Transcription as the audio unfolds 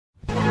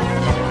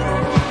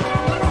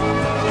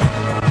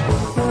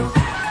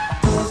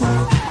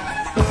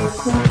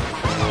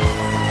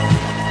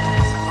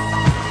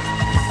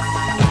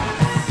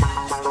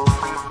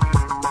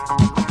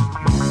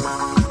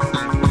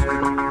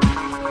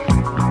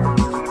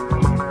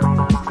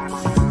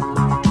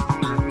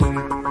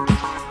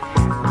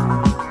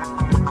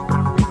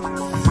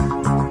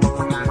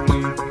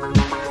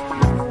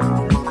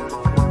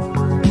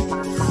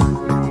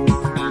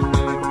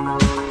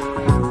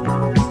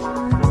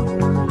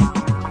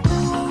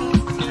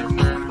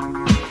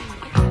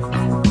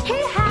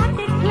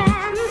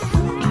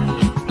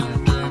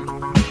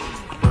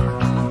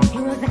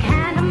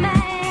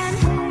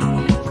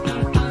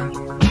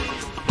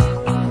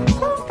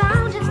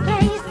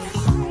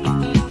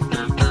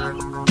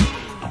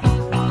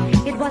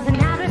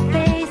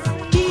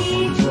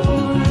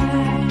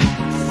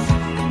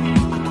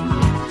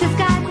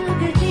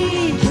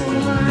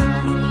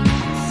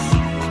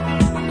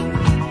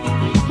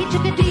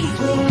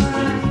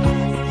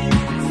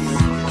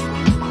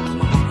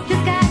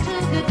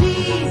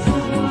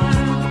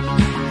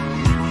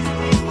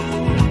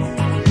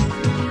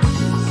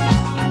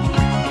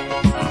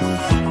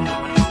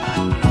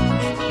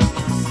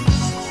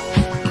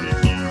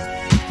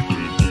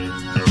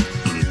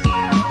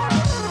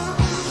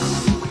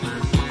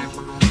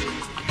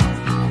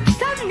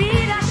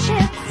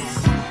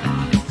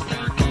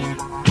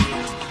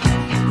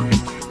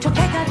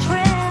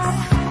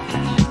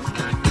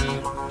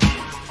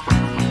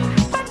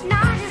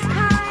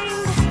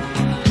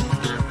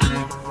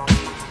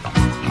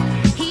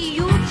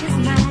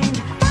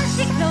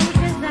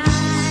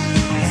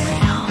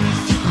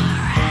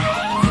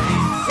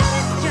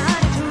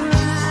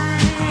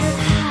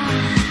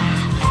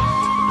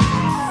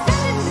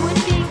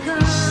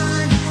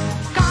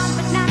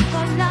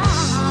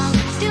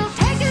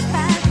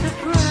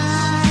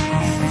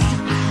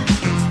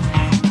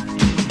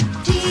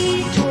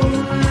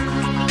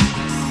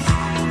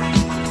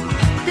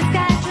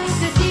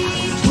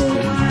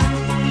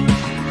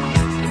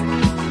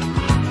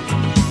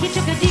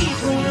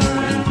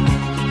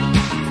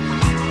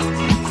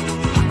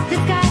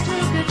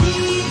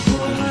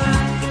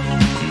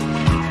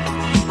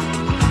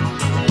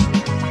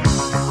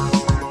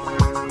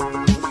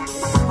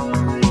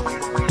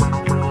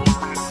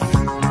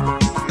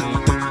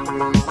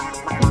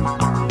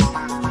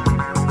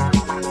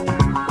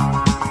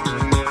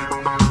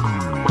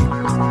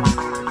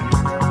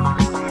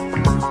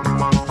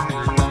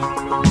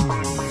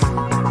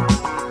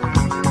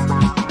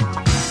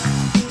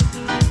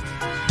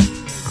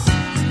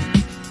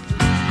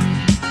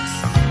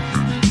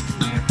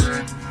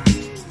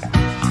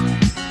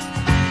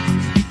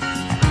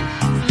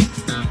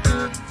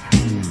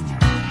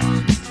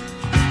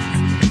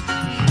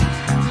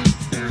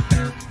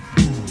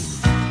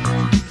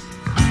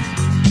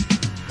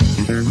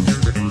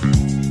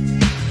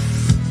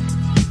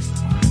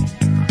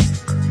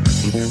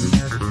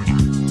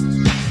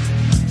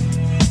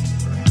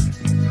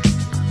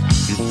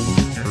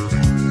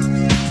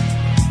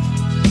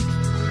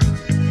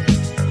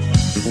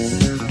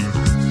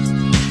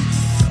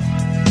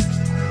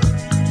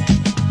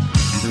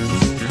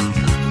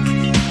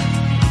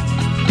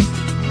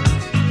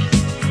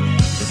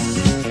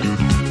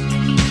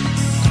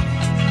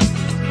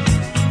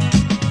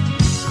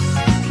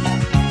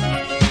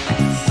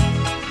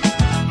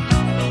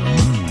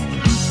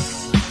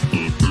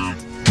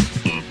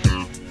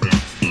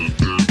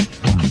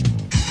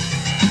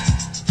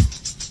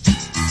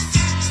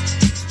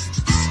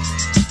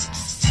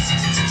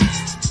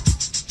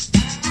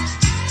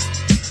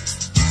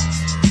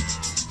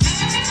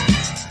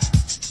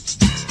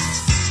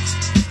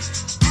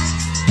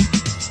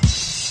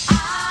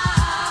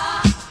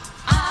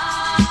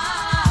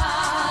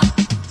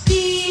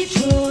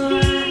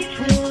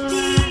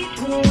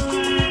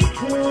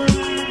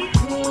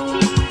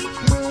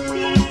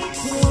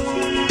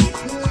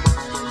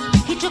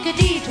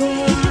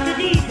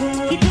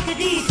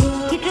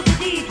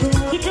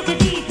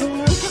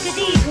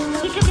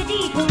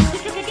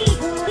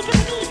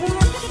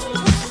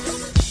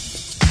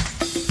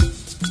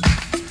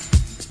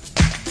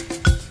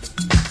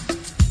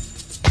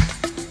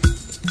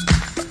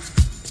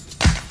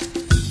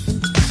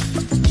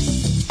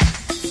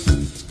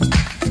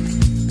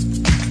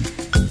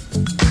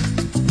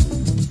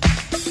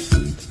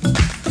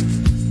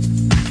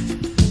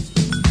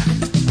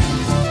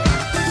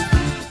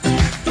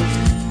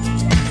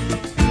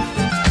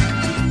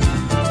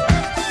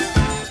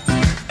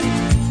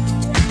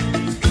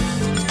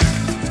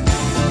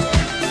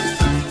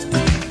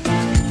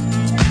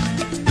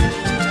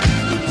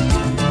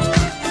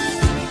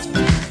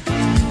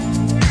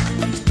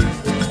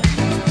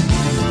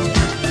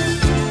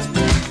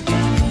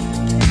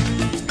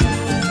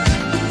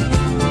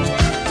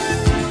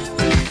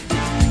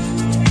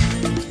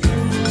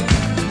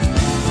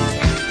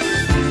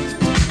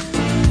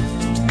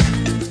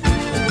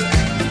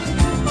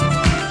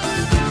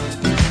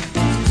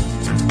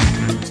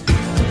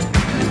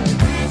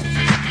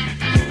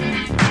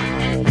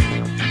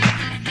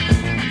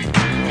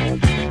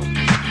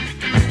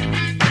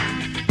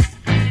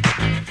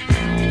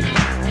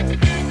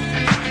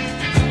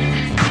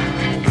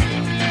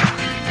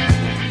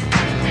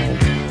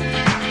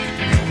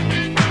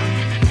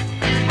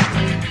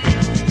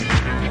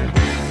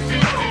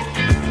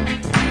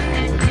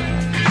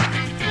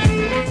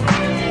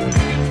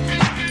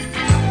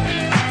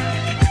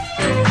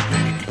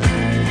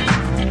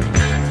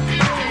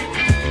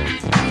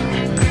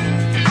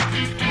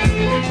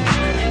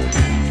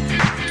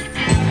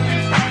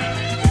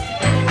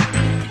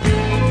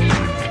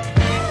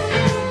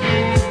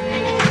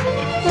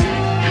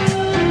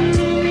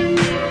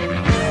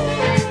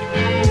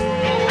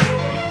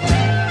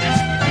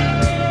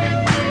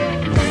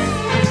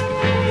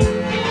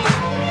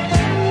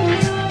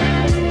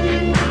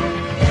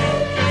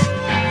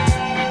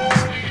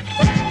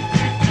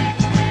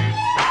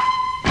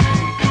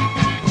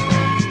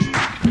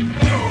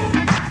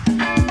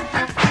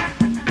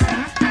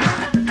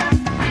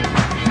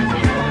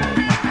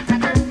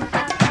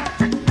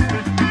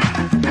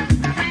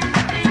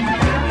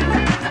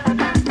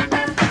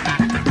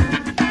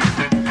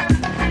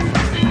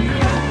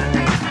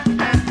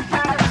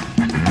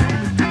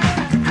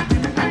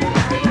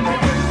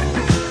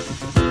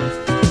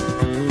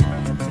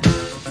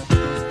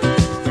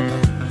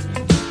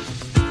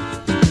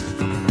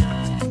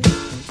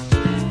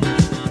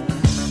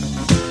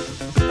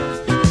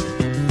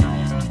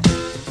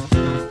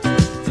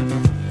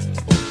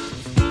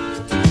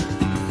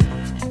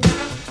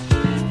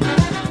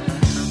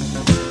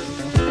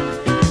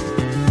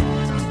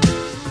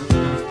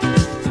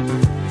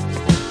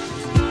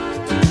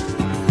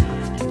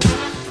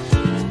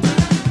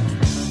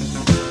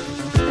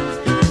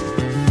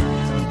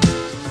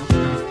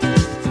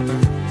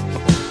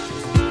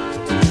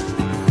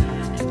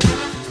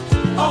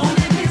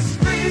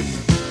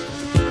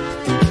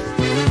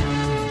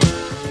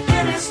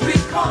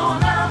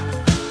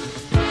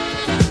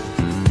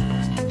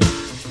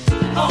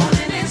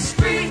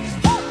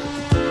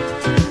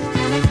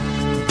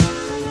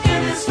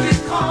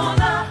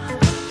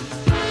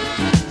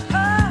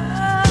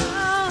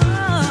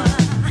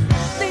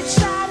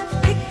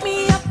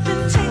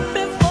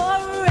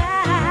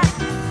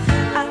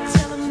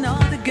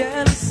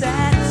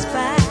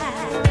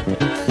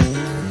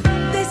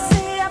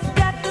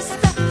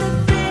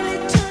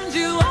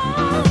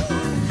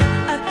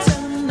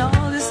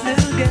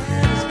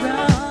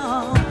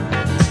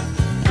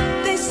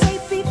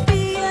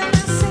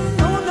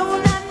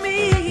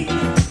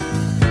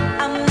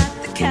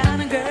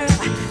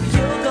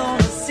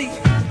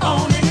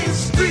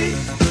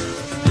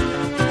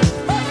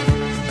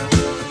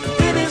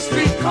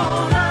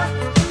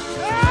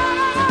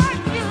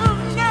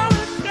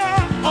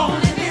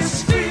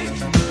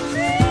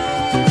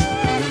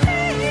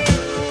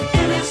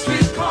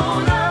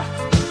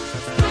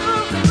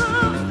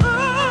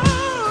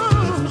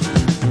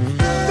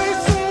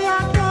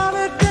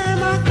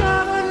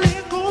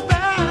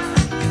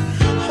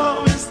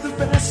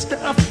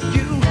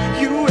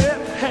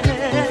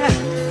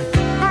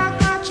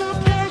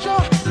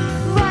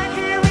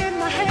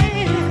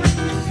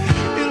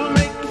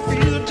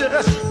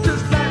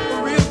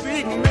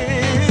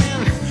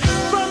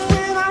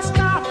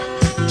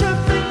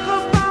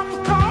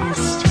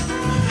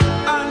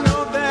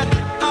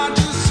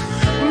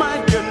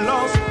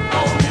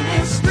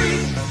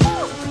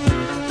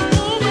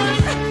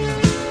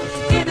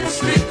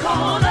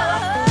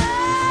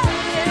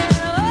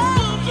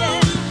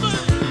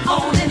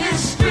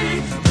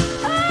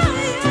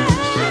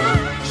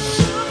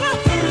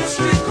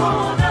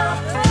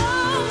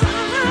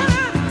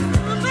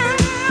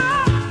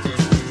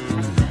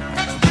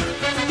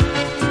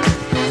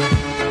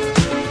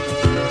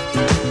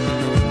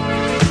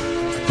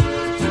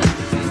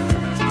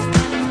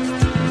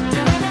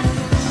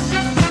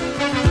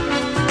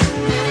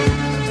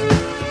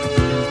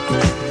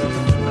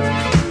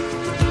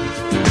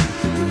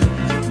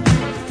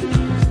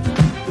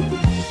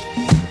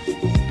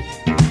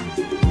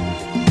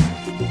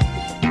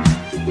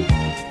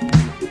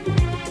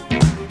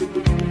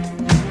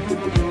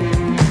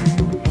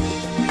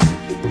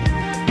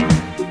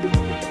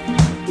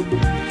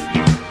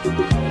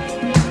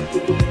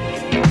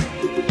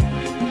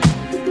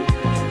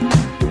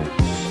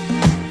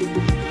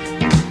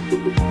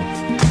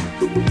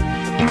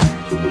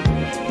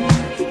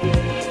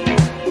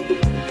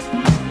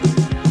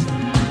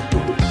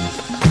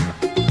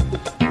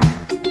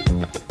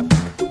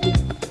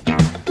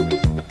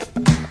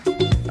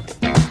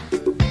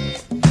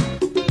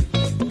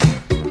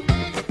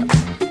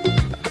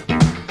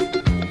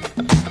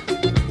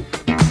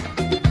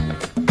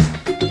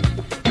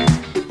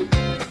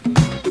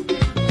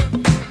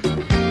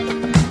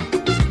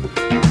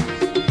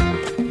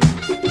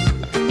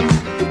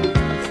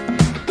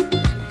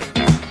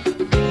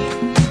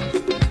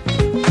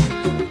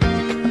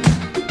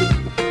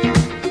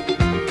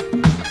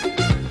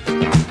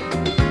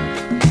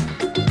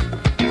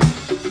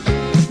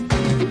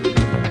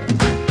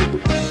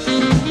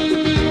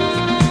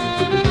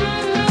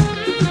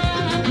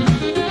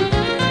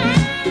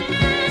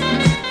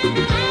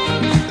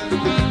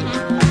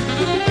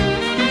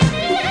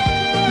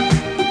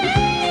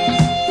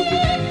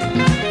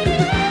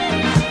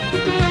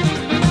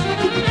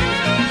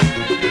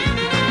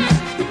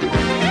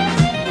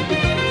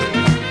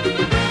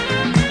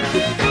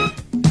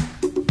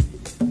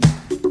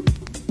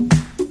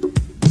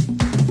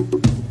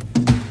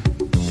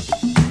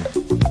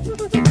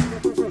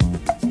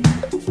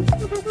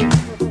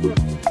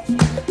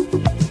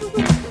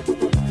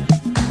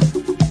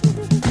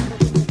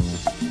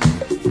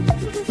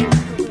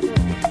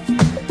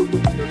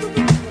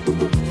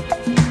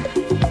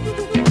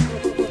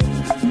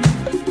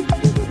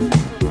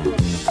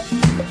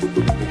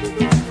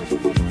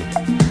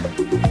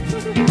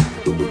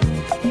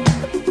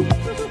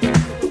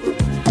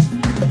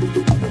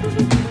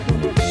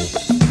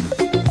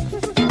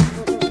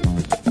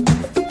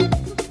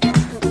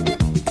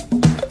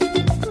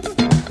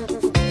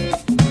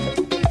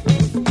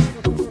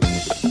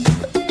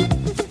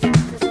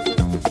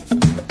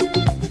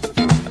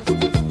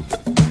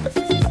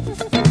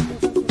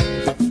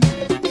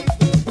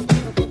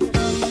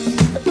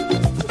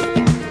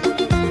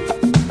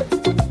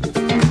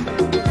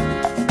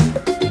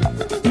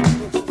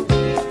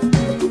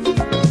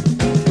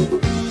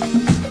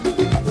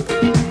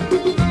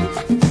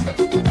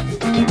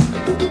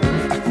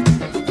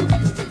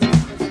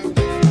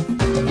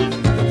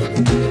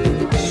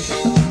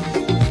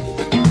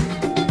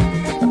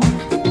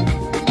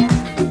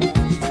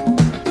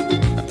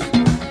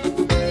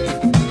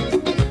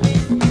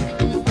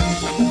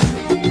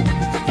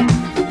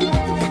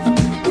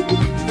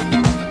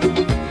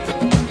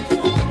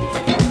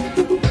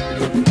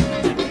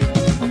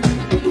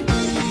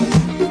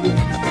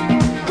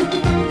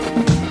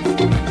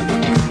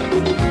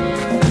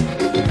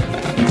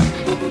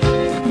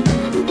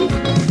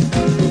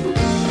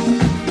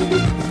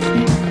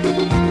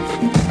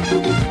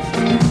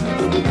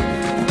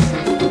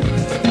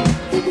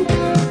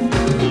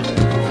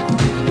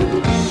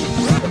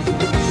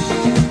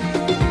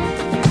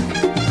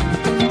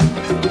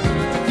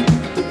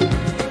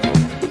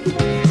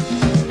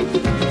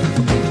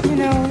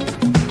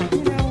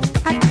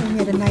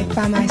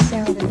by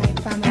myself,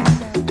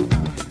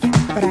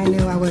 but I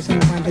knew I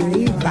wasn't going to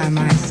leave by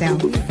myself.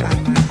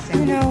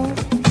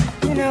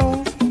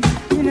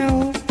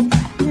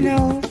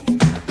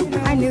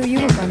 I knew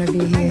you were going to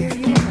be here.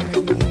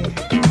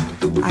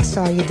 I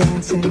saw you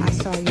dancing,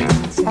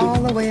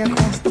 all the way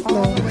across the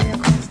floor.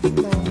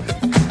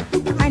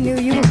 I knew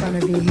you were going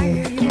to be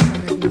here.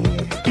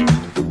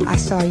 I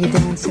saw you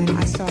dancing,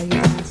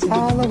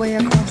 all the way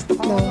across the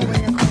floor.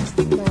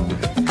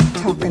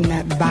 Talking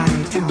that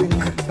body talk,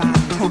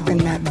 talking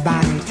that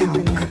body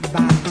talk,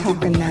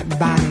 talking that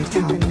body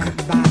talk,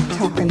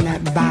 talking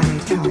that body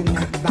talk.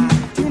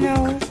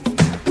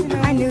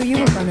 I knew you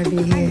were gonna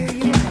be here.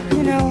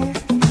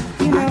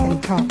 I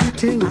can talk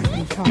too, I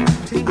can talk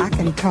too, I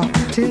can talk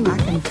too, I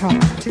can talk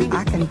too,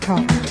 I can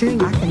talk too,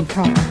 I can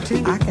talk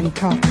too, I can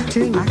talk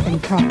too, I can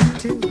talk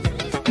too.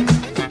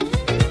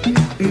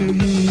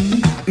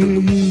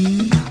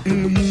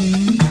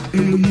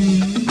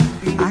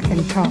 I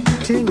can talk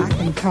too, I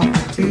can talk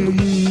too,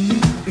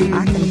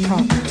 I can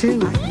talk too,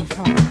 I can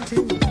talk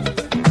too.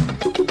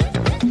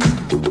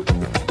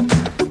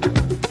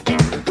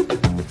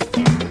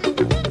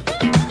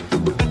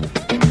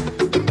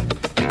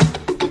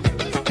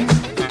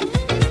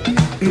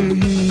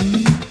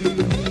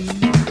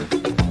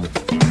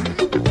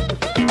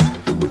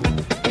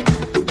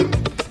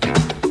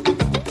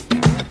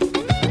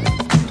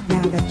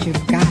 Now that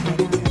you've got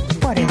it,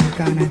 what are you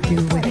gonna do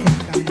with it?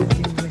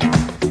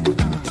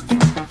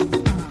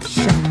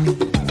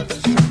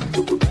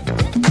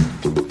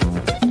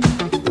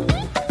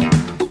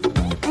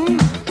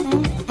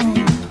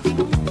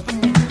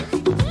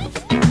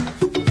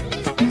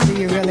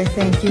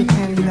 Think you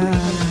can handle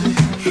it?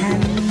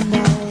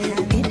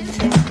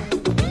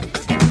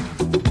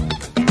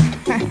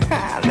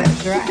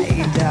 That's right.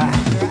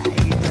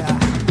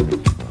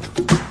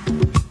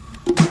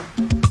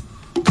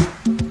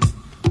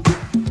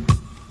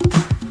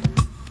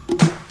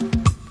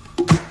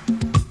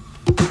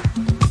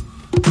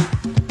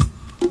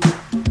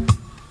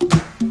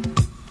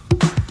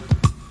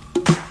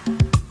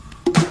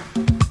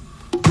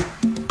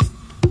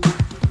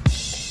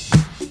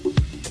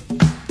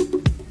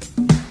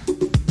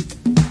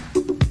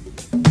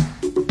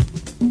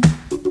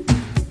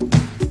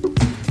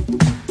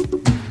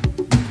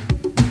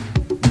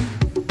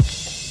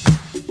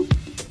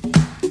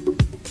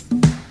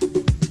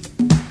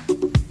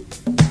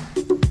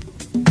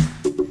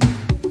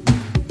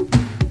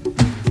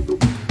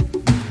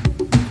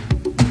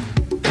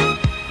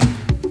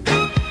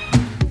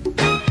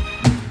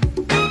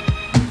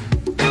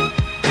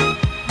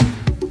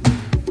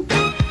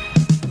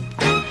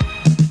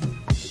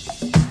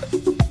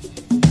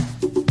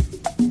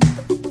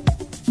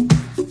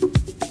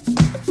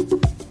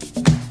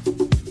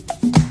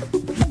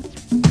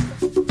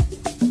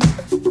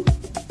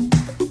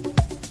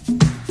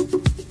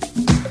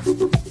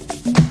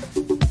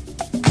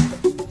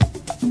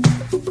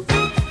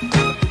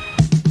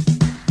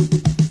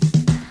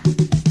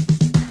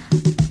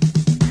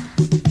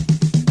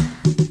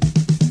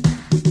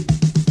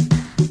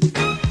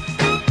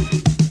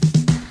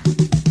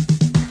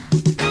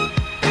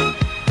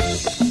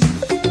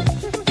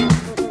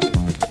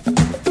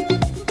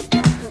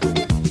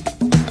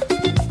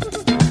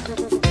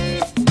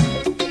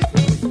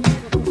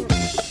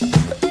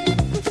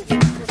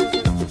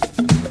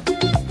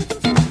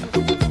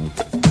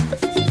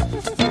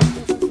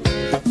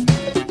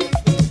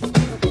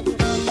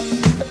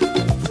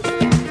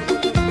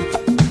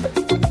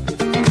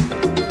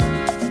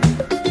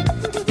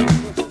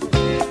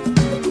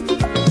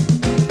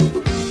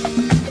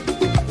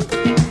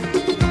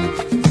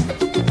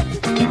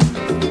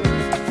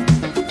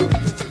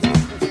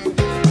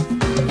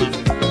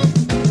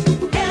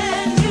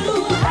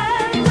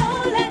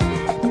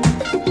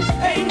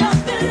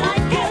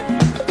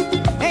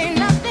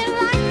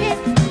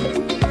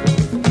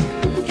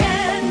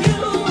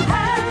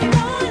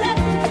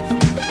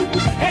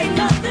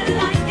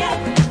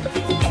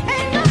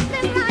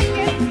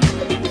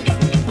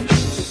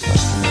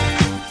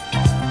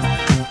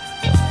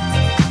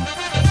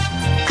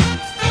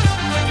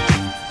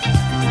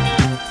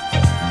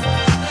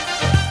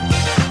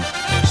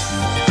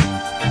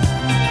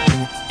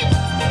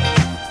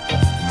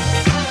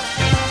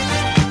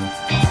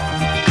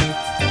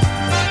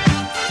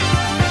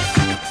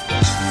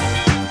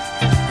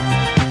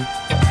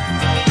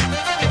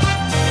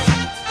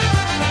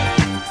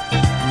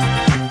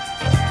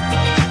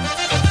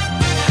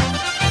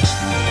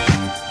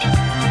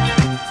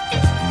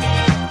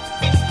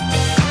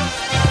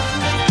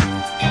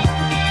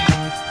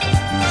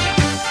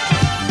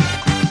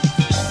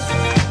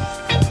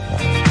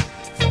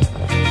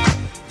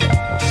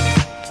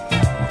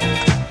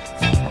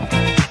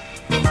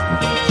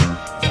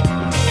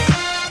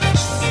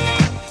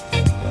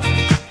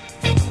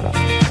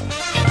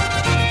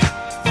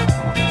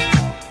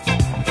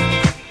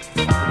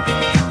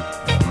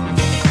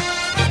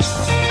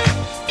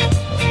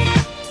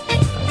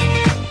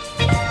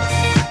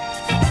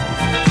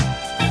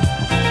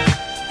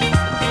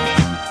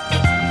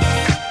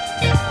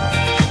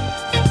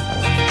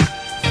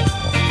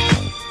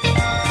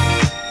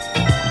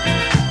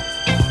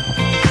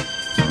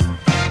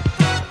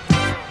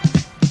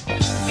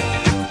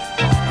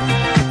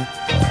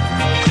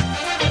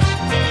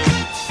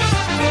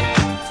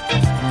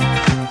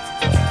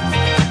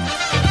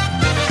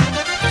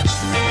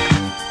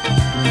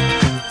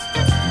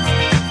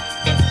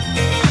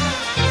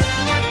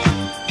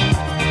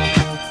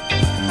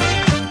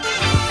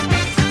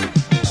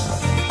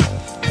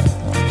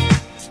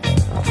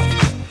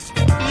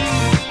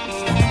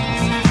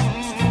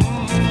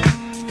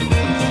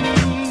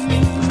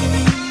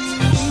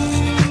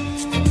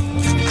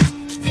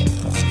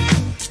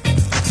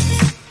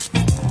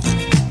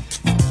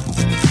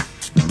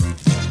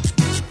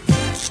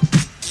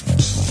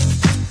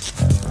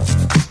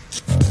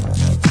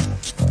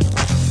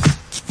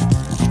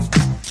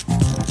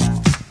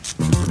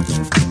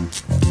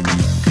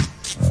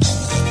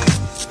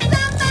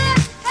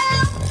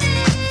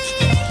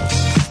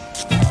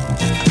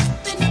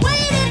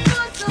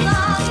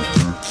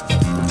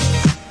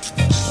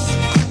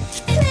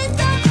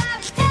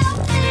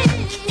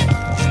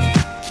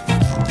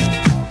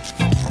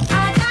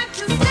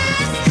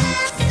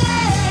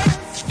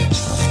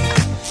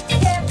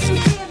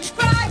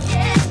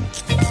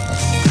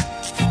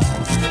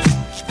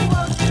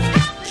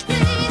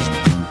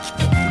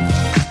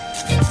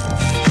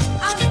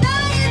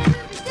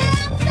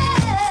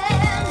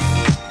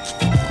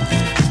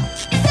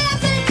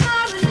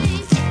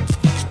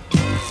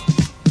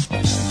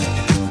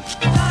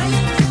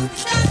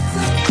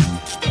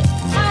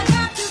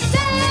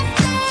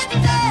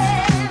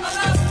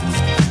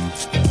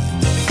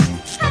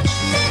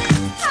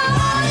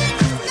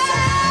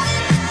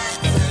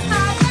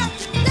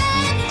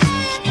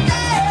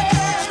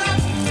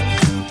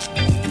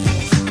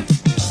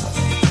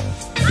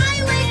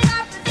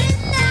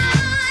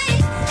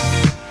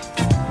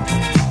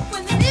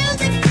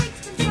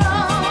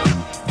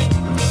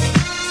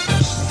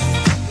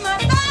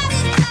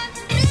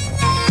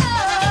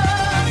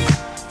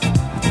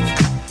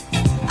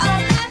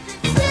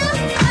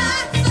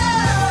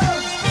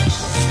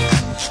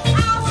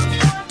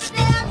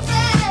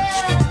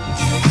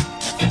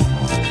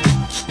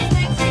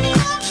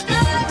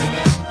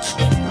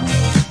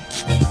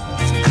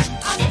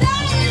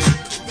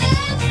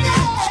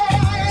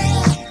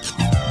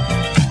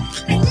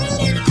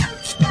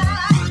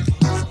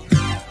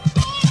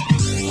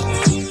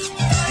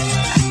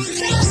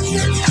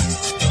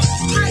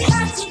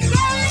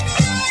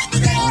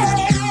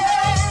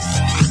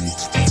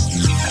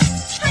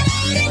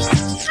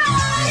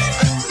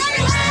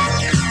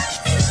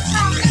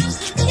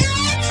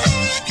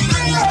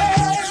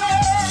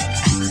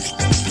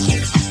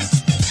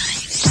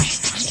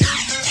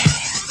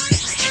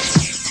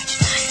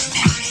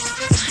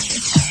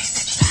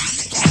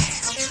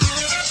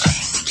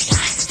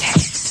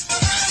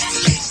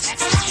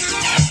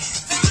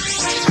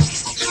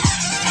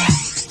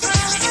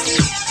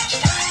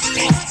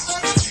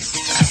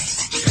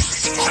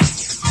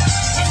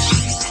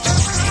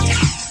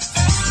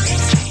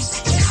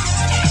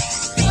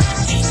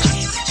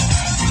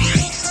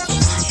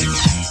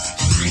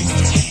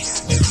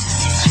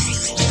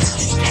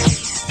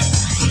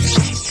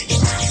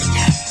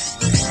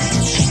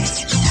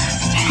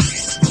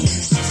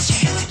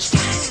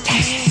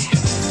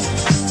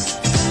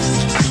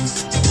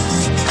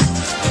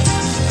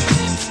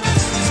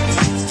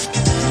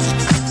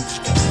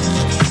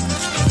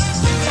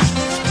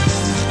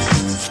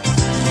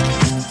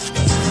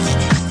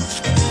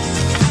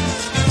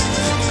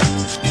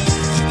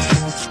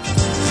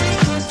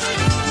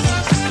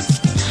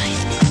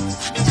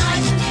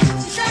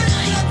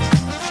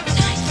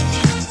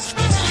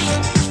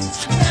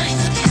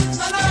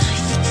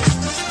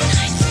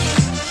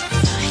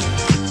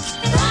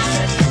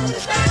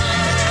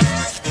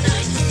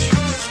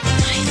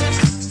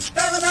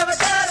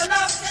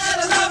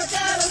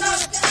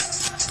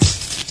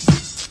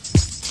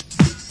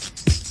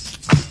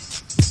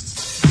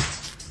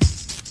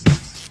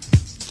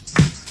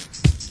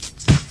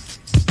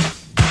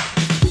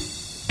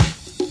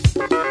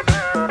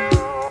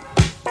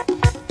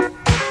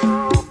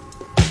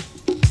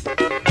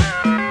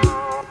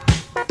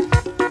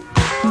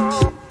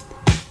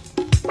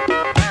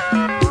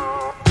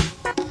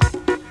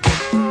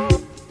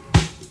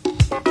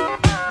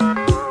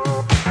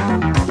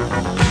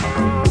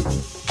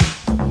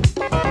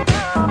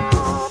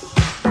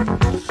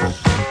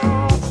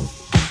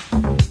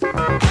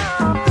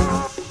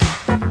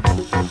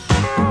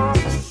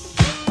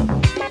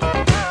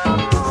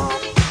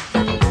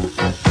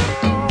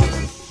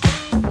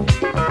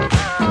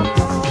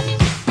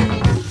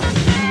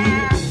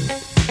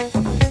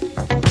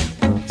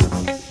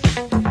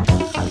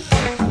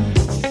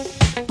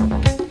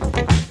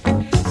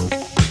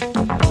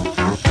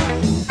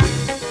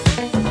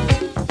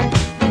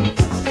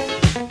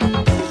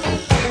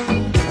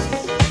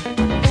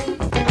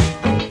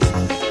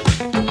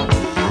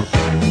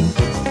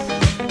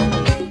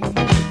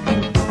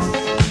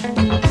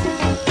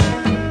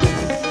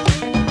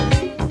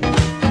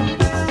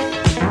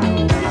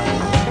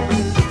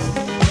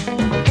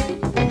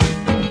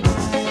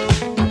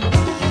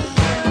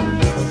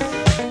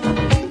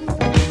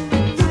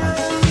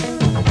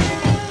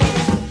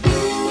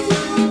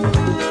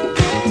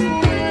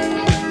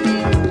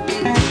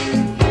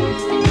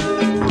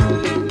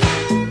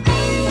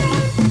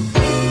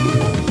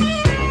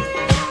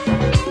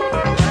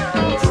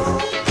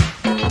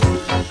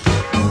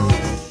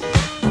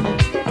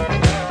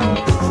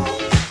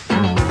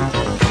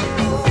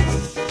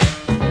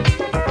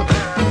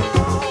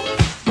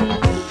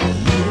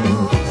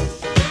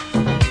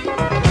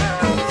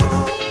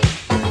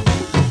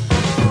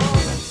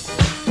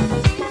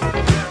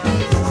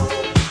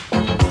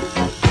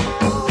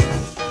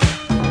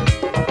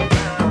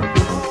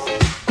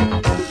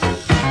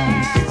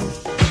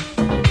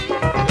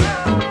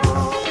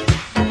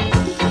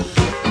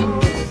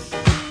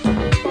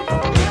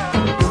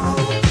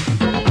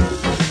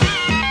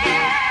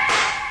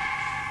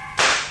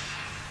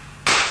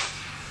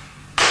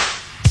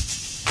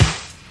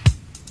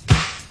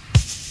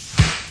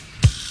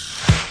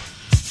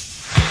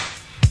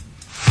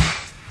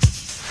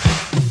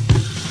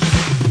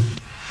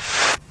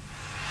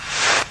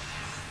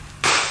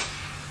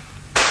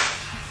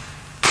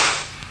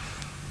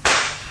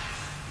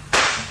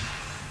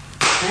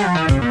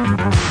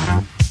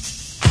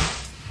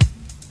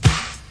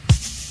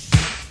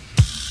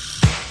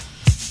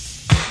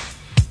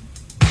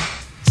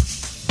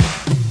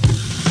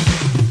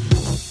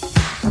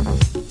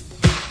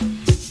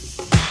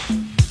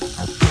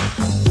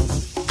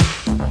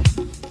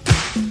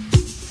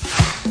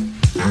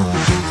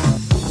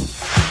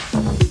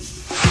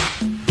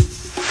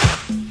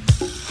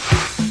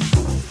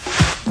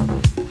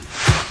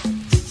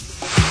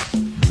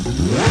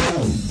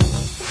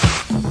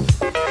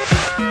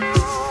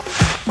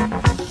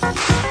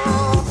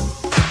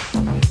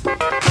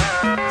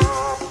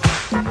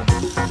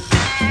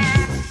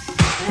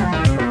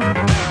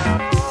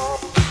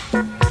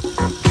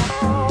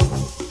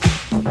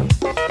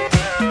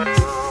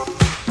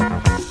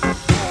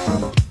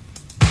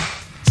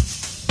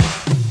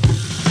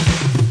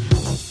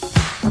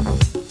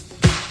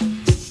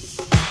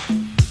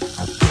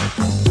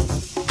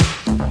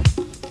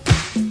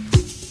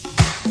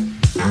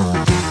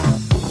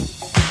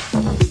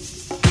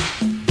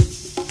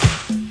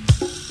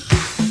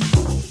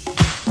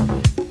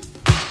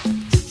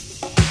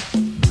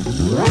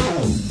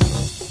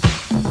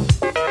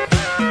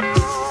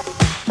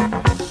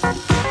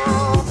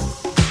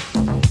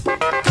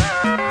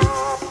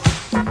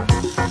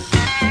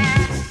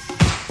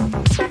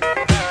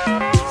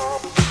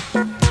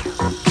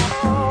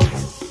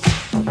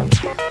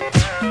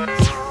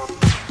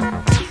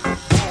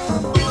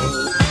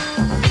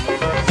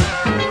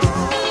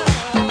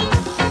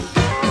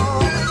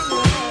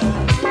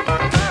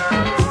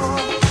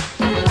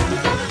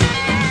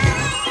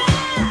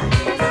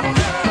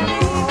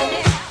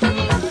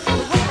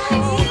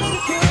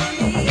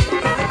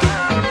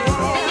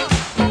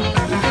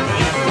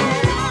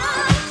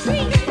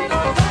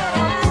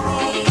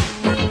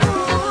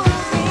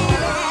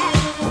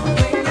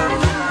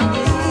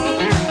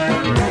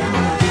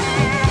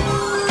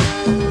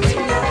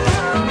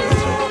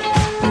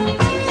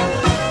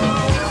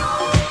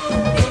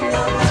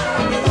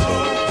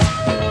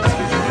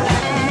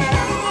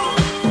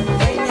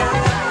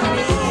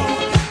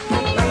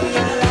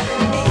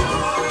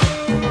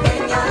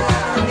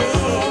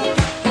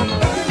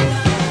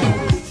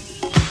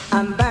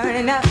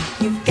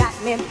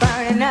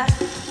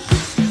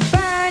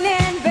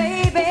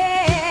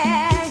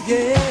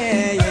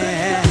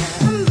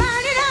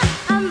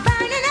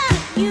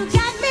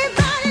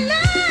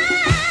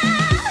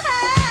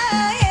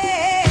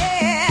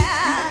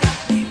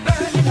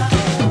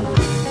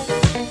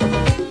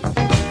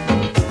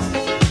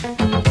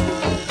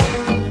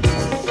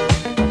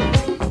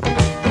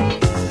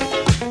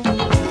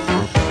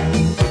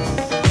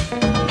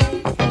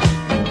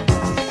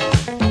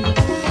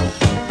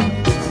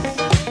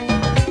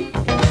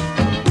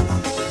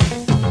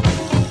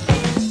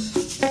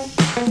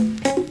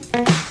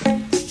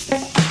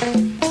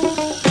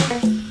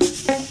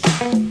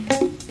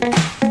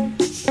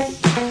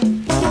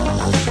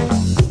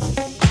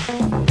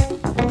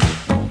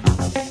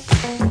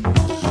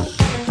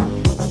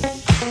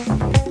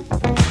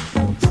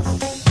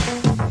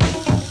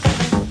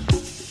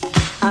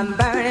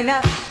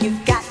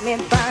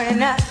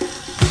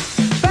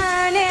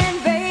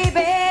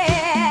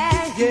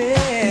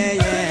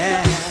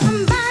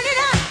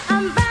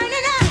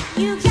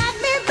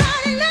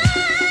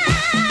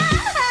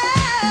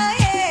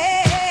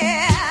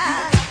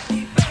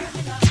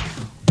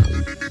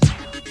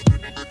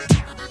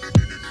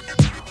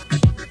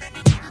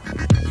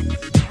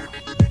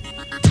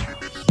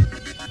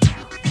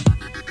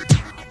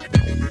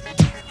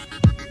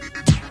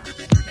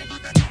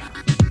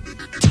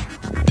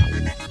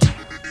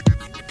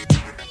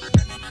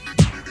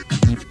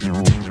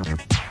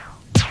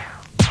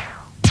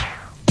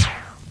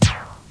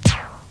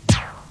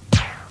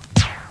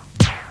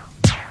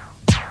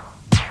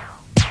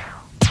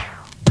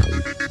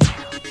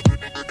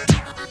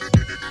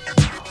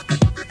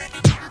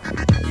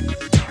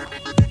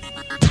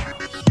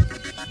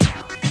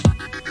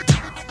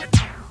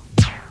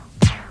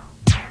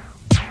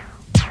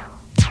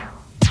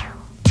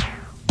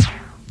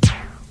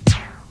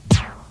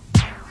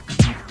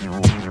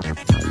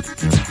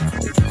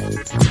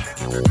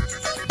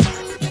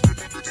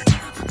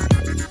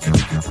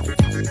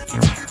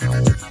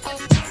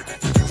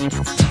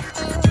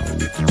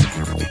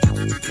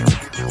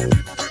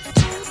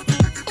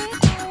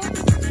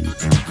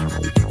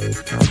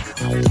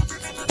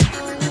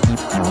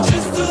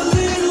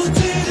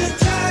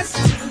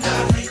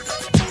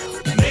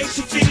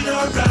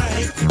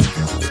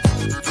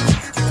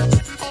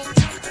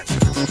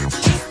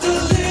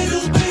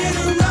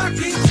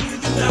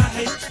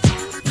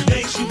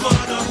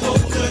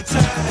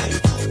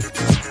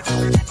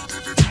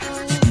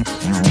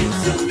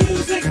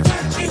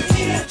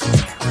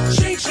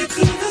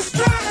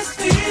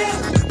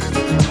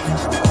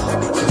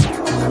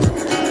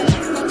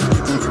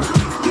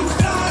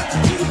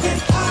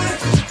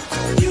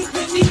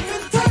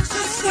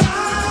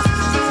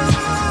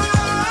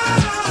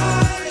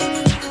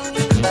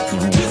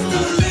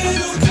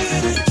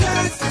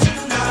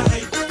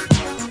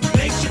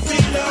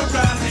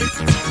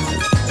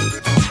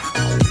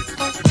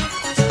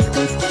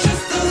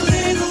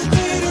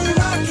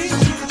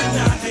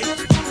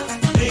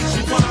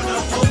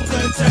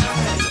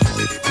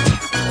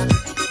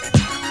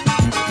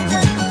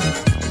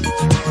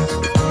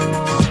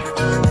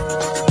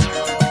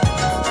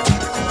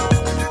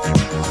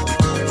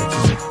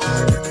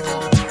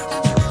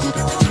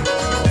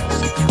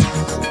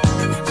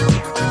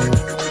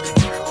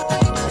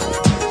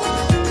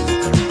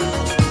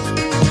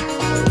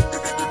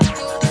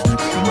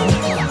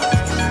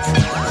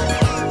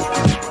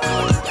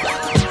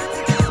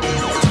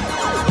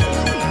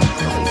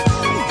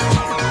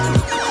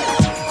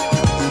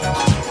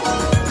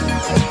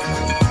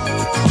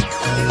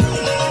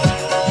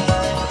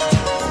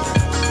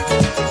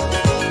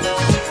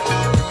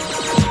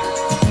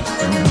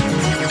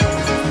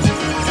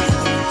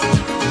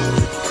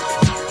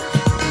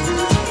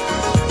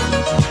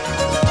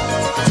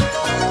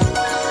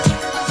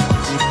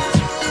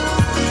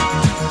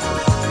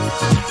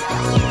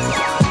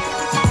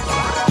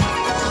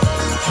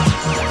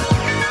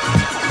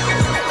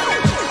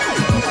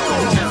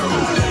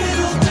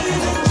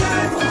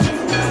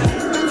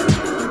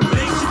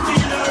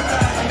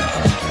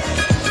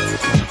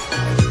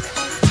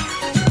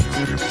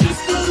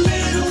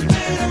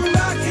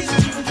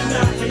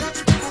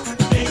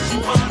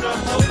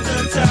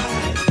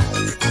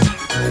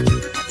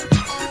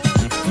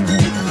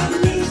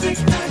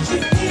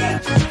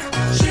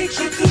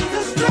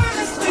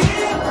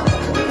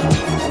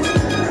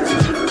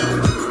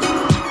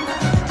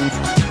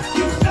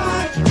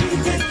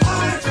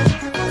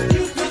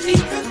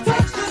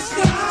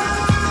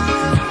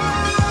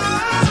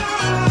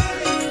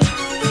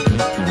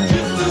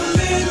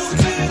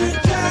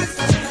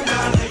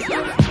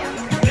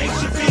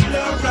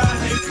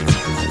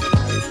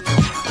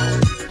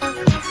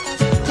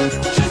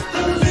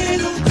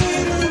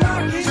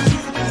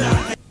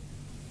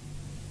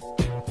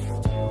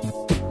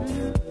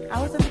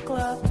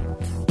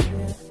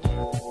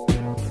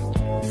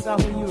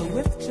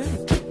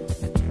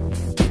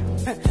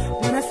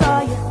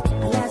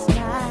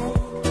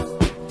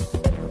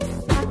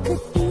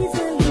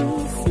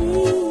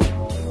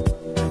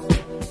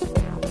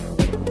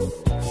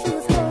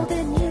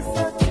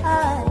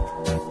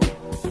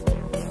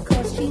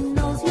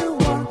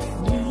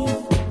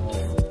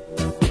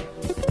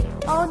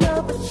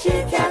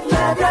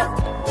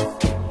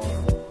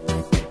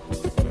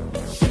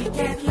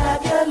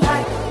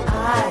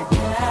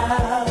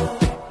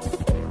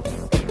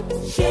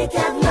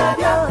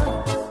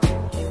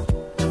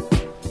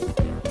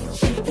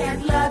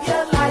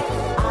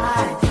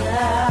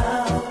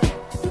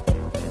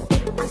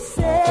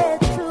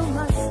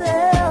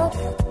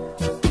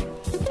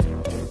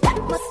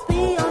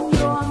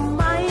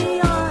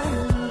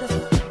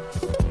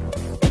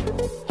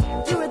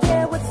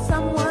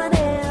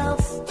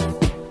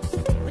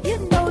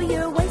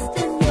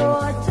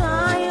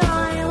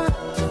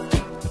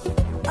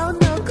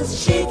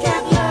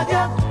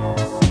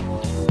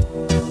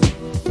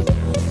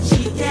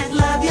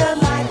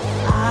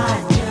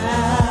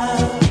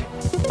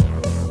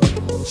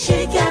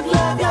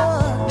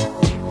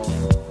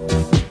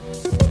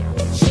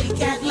 She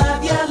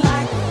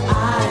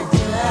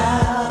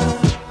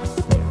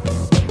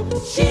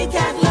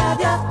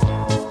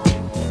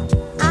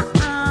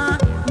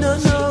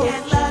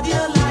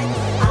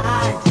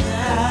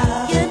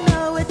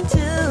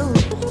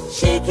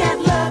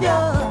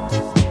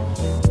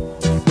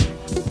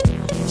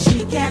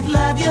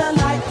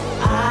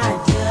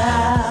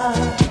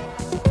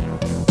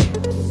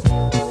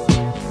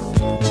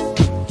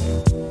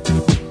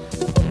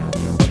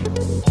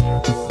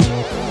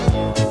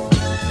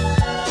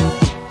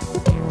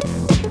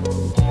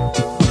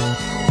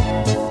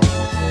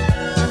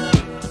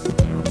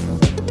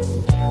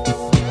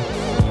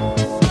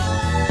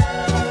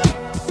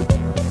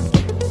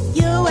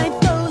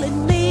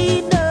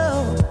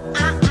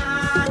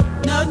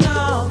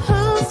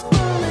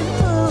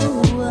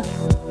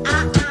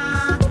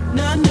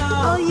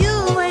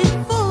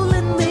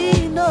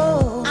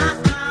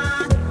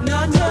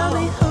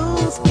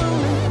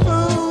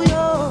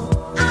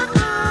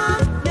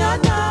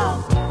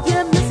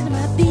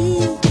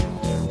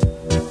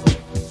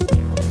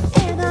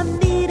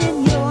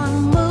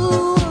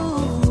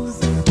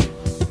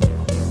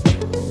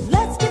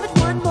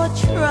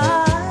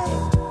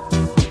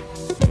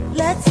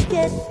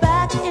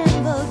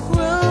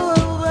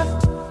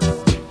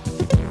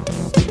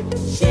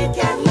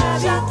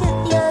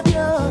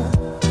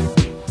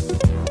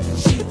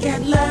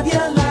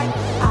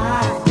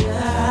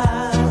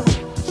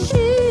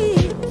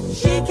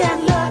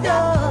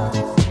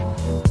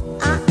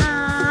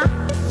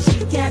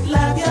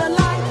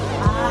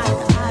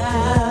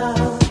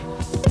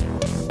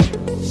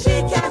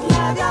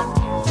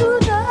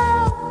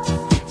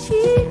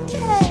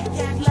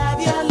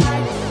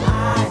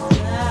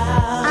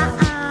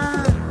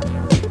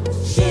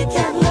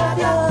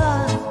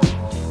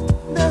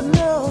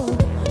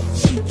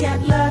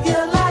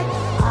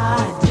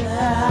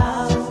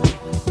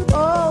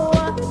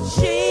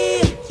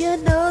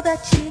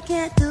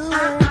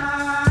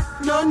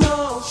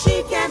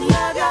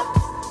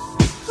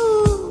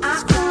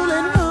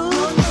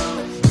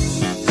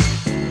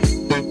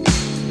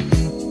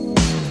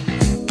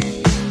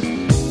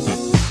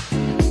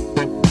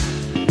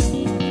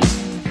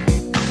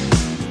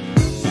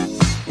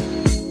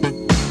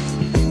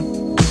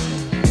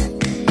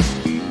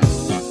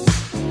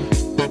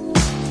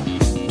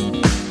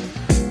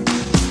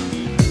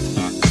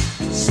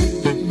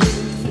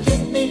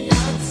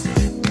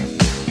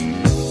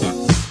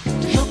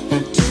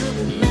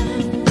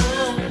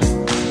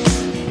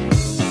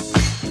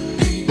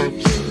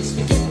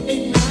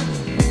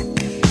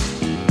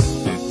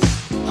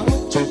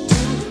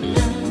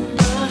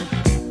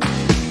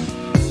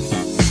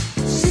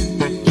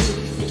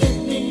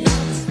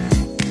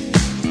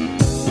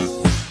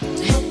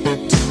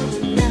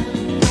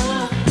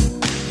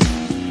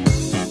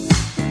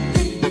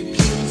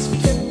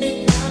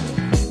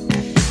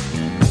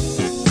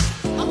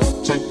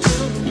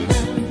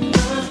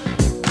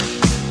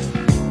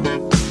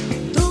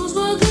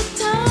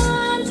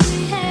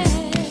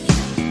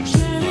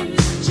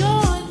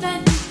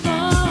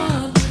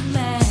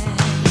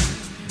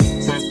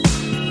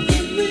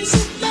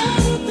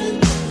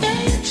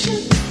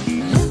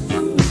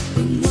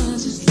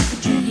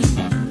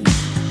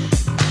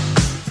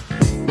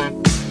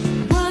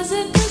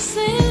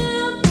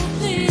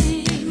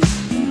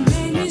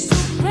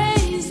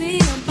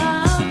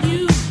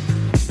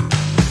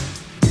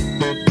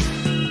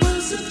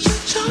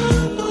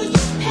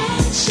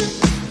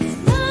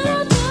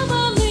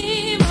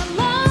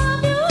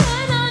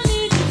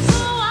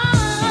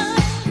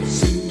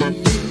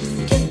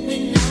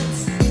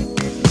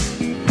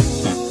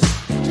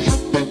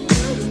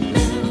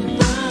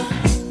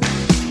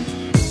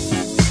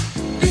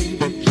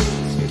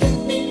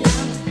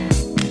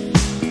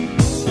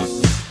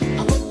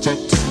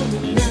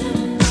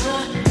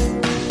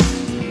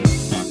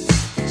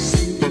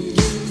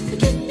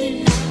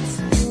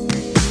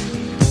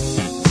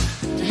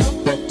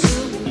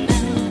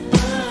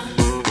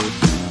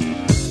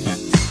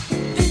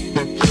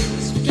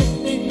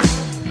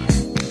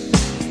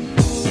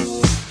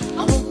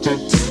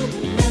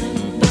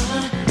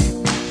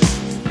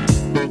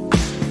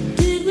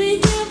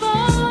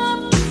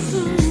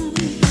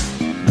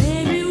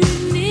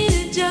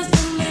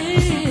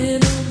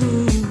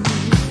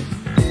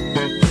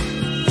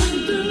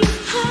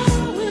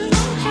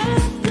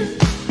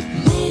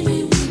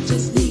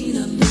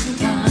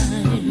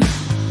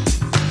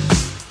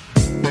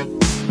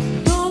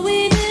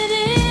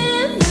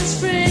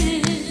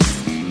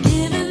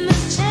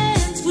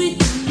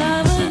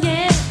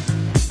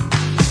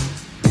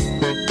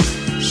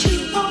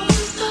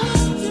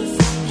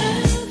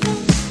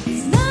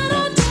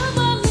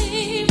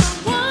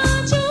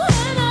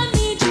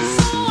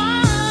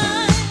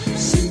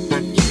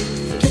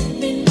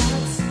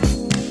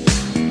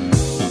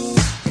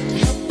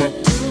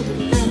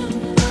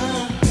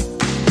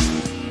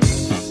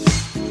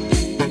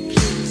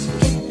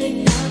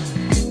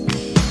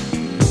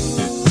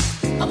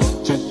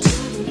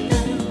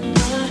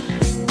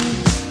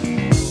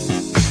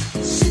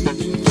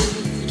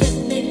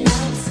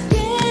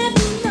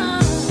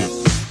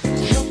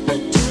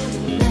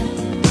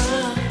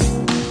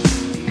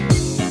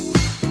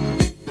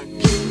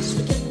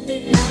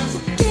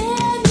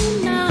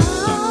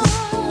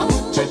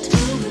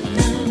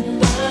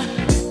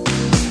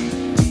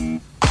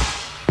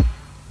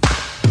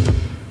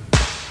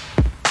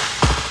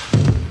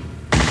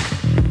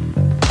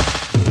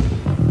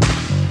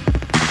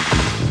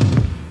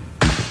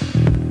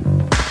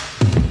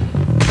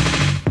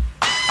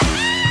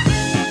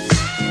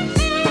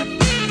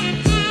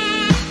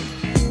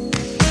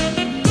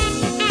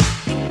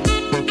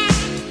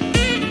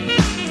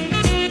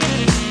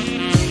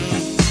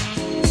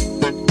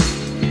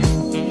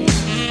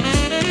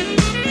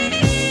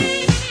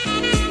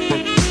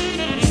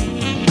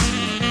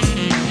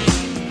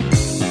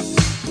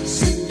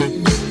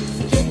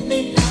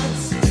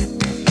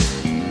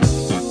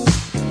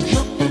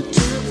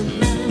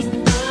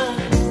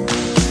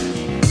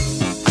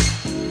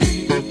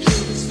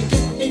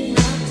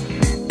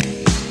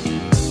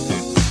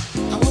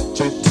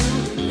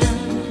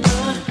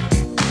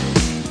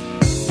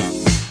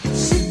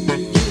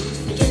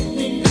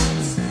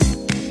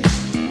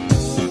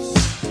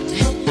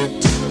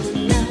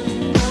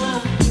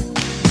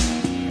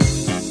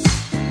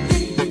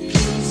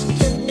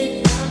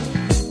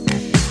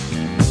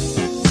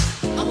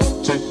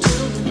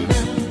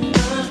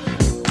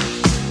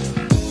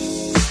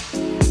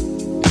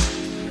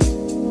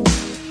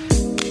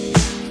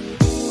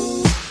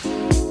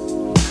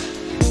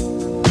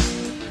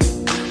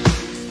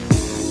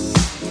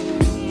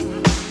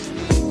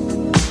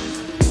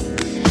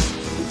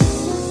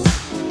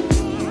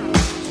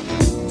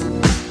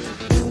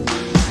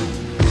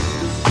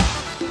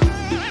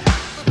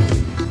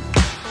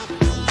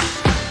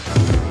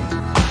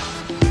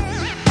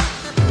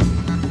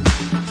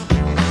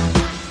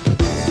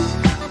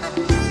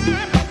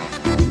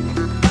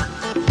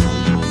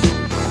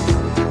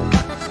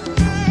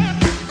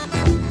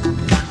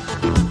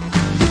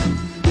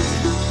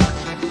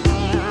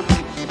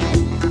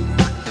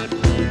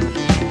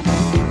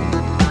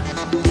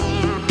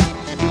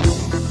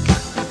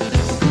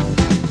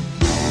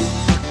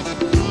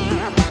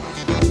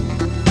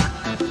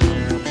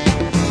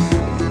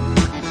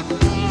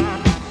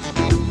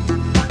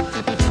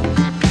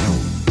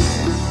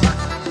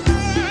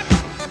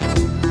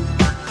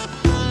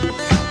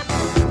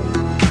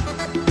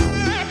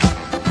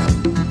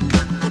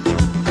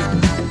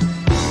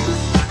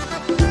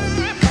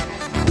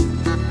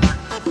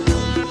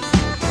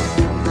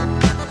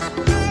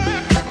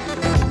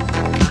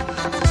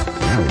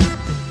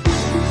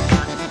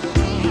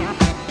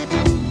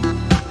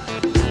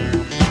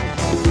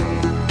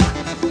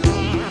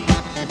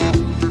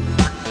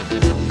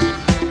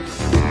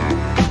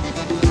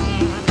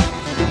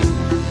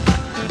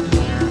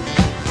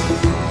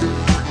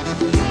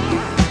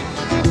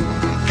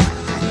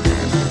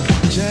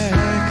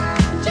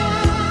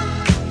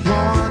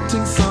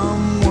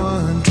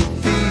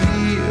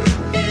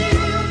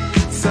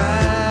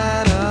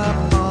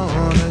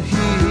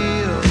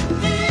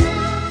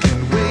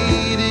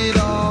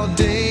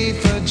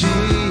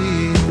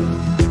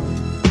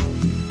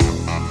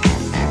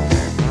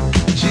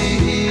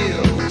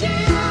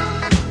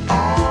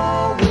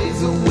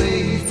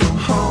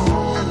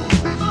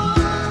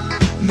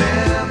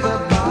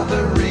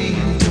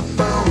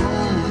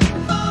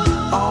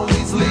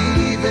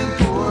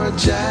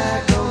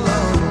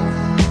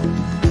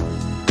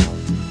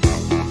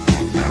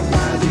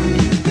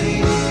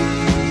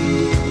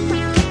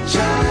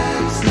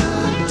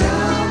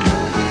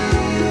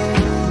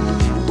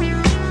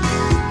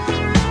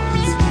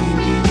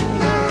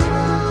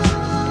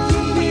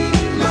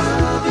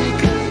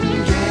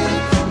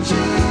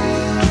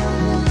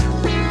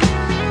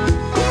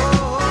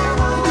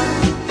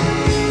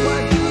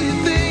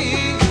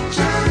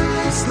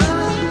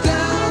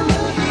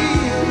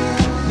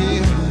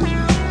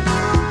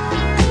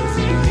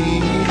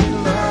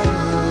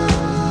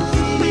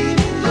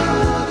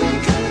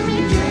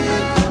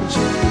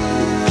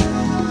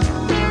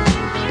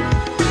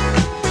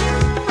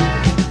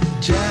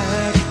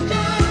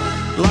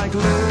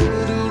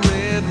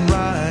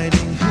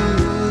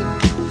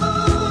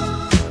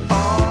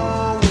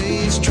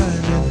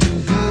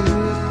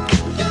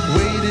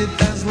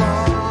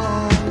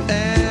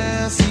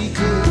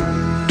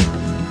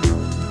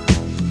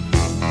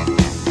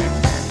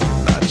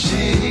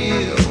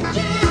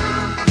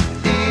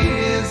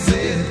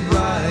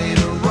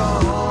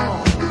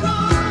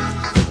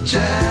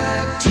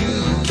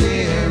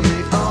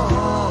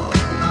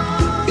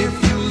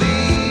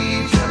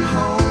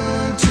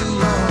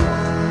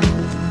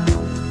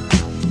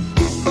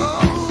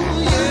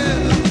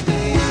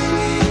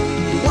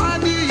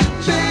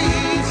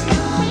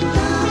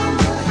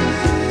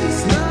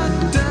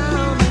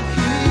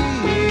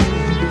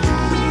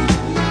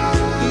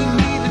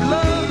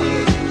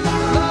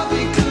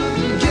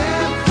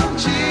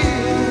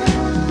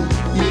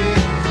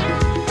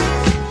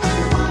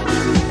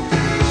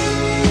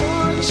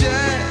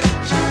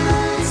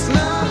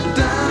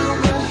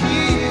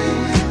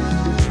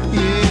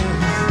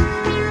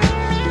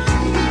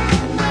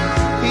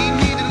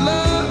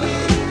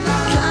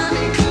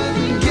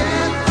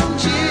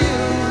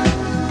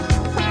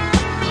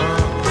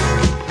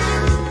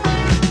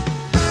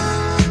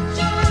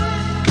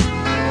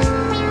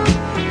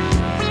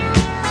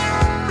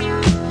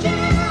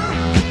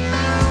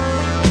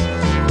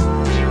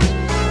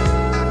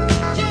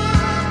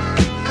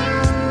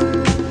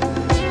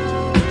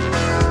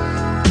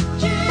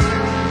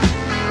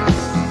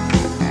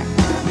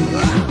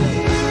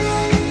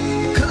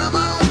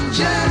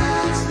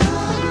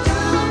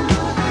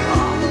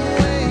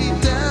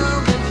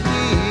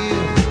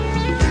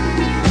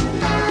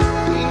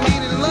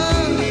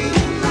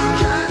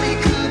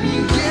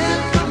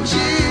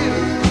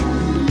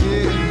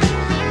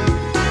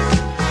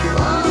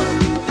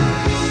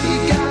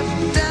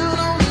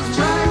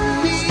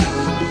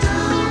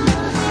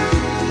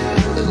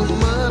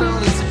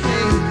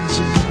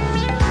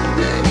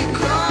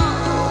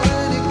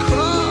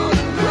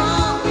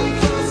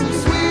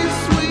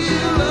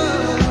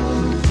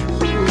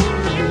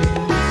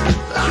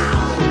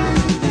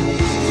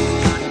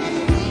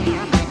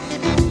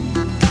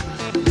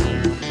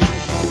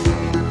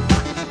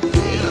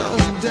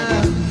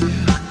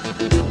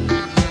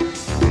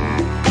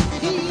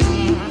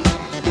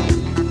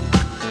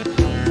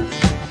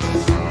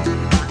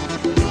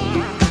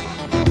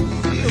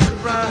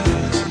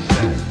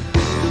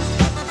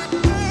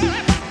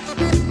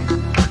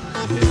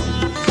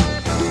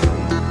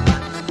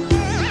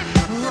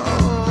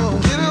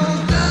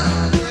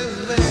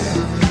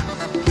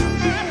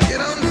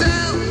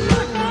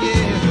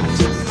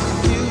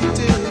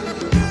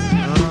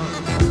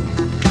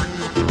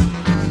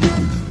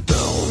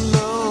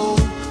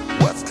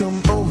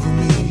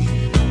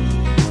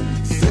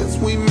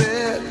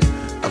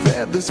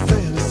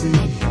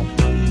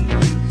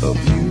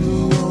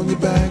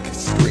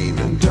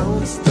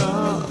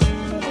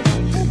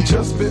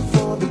Just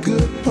before the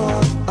good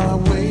part, I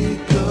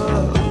wake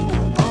up.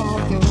 Oh,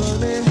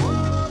 honey,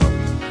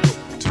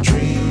 to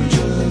dream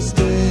just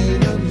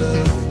ain't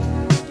enough.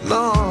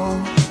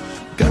 No,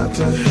 got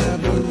to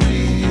have the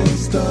real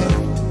stuff.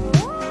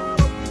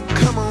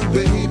 Come on,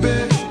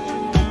 baby,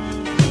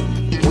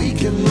 we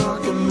can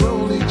rock and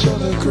roll each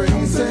other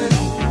crazy.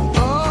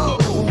 Oh,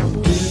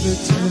 give it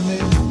to me,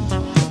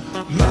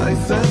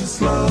 nice and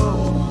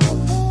slow.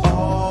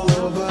 All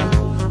over,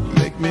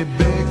 make me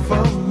beg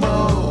for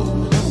more.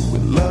 We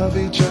love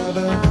each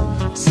other,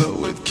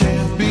 so it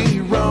can't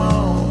be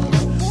wrong.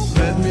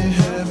 Let me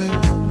have it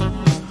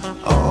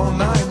all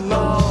night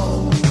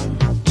long.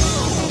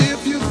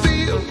 If you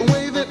feel the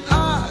way that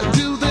I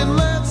do, then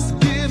let's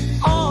get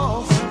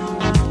off.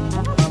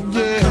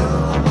 Yeah,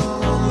 come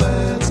on,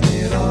 let's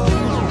get off.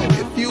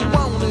 If you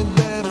want it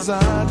bad as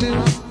I do,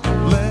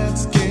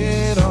 let's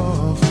get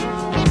off.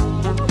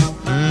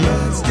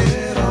 Let's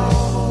get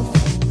off.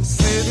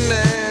 Sitting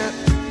at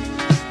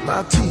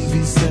my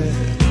TV set,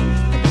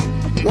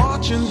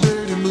 watching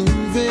dirty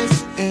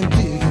movies and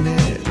digging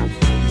it.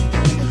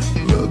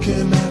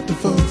 Looking at the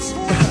folks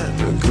behind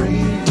the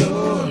green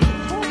door.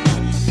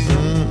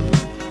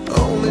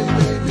 Only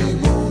baby,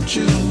 won't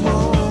you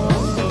more?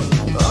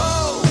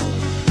 Oh,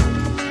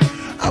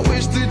 I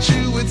wish that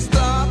you would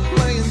stop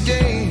playing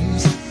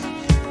games.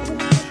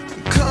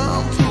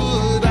 Come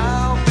put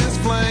out this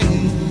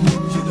flame.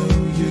 You know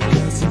you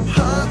got some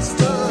hot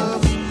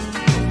stuff.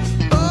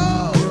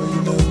 Oh,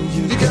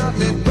 you got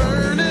me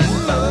burning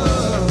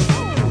love.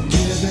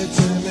 Give it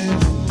to me,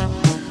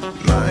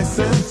 nice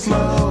and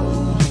slow.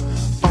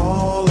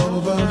 All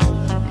over,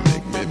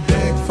 make me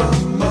beg for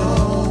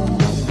more.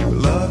 We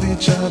love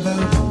each other,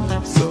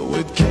 so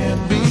it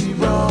can't be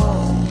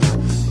wrong.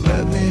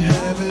 Let me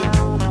have it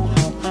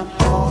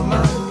all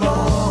night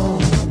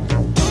long.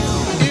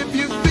 If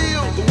you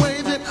feel the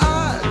way that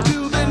I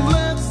do, then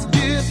let's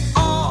get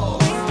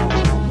off.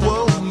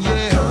 Whoa,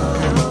 yeah,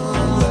 come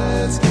on,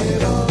 let's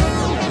get off.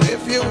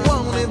 If you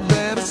want it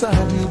bad as I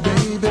do,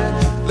 baby,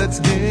 let's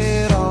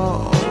get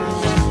off.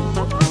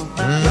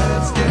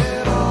 Let's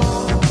get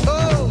off.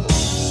 Oh.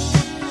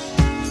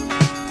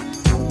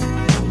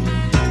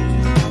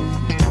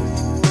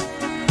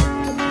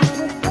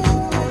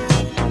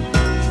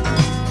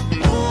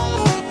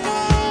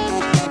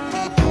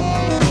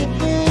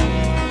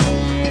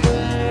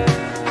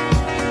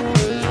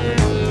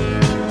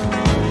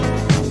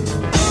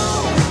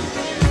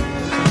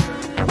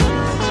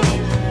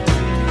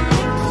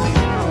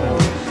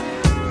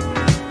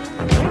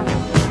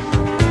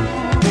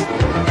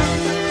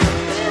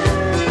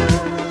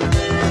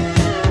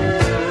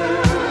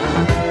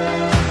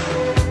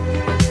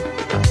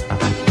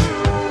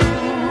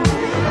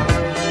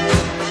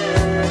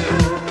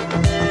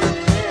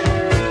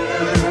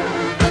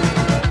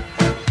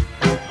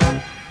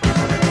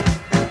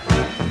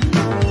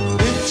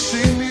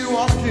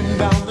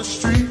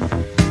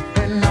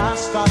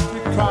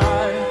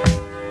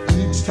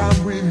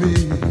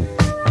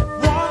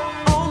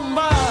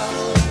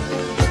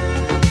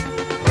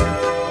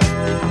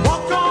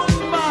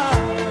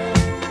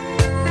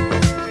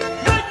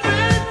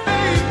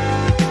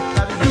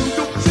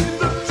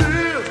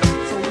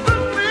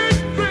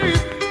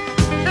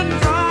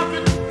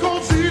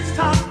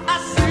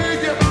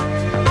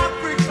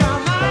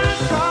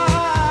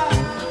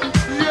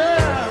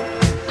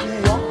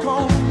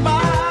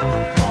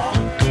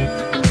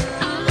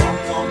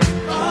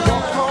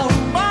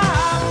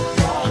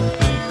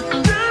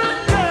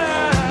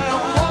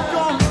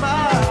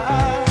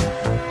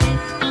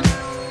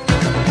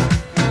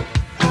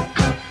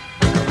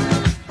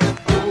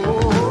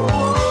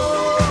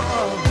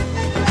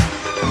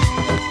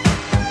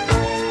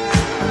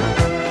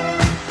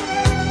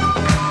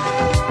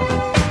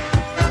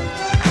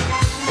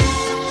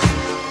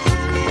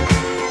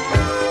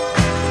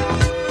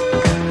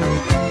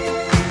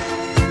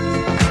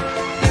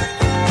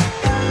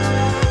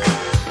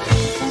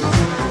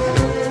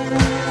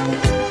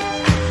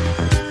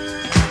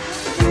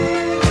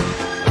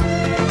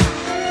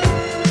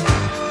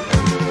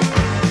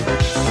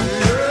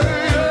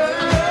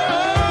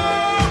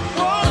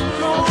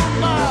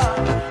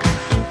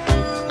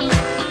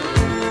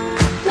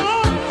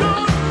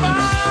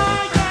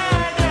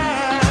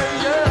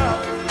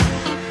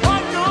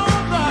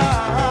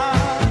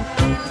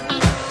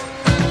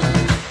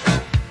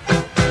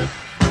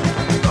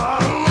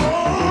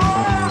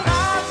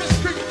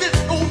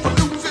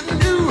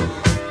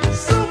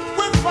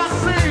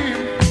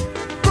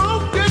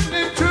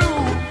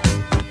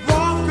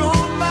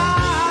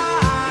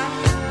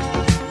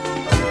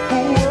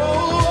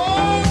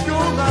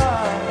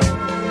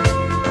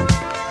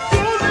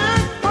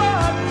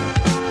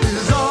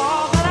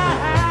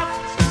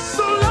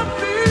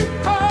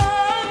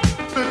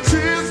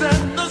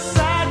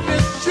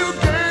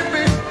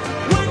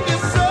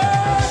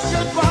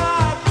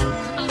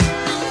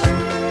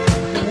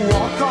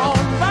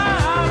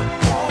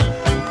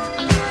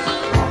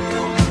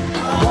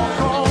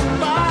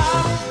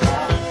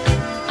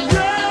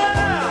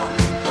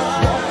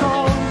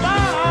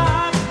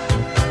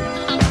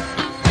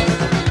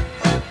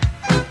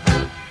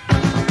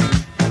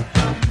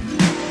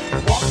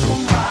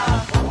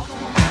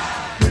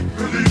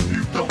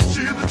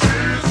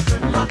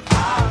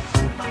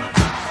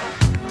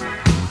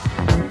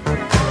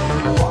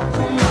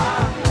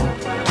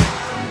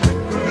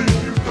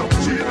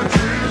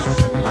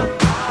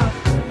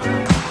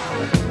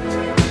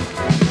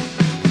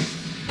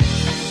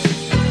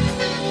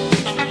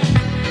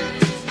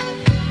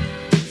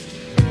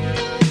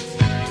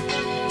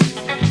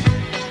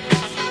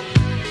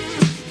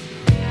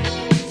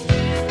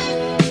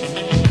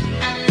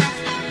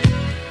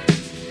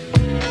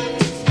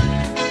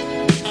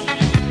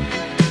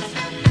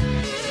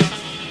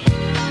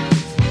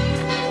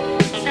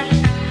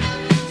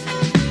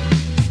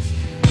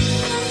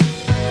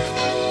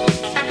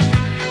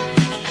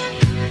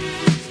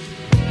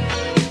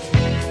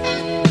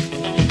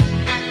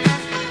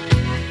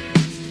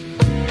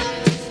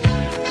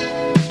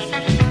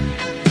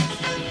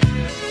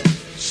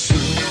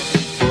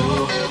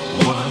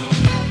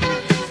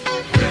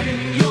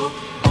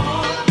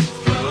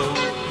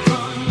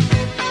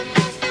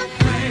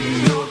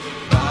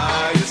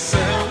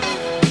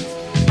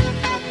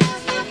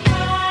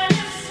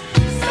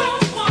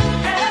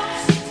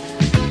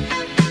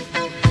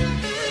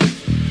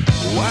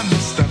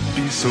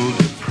 so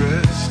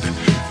depressed.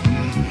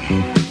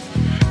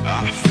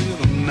 I feel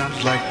I'm not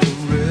like the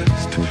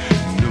rest.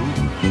 No,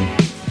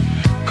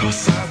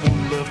 'cause I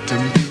want love to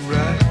be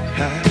right.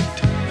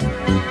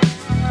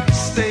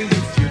 Stay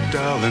with you,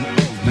 darling,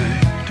 all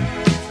night.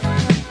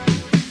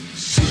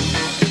 2,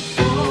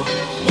 4,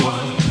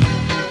 1.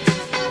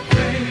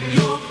 When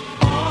you're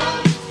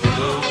on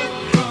the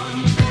run,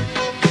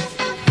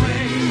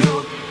 when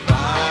you're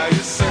by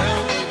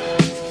yourself,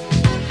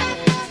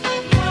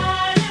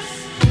 minus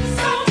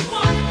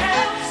someone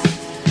else.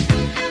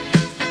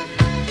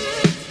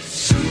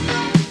 2,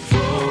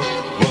 4,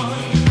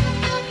 1.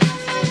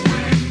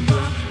 When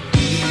the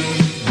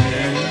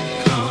evening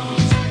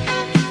comes,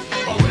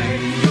 or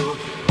when you're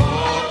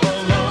all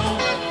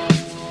alone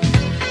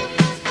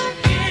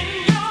in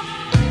your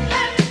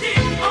empty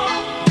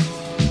home,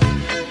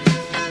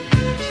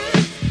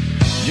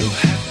 you'll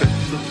have that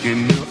look in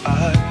your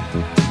eye.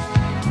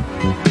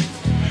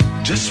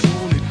 Just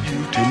wanted you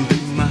to be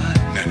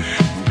mine,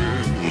 girl,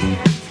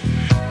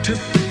 to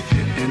be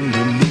here in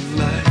the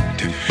moonlight,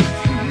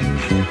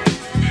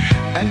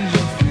 and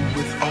love you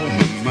with all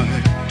my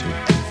might.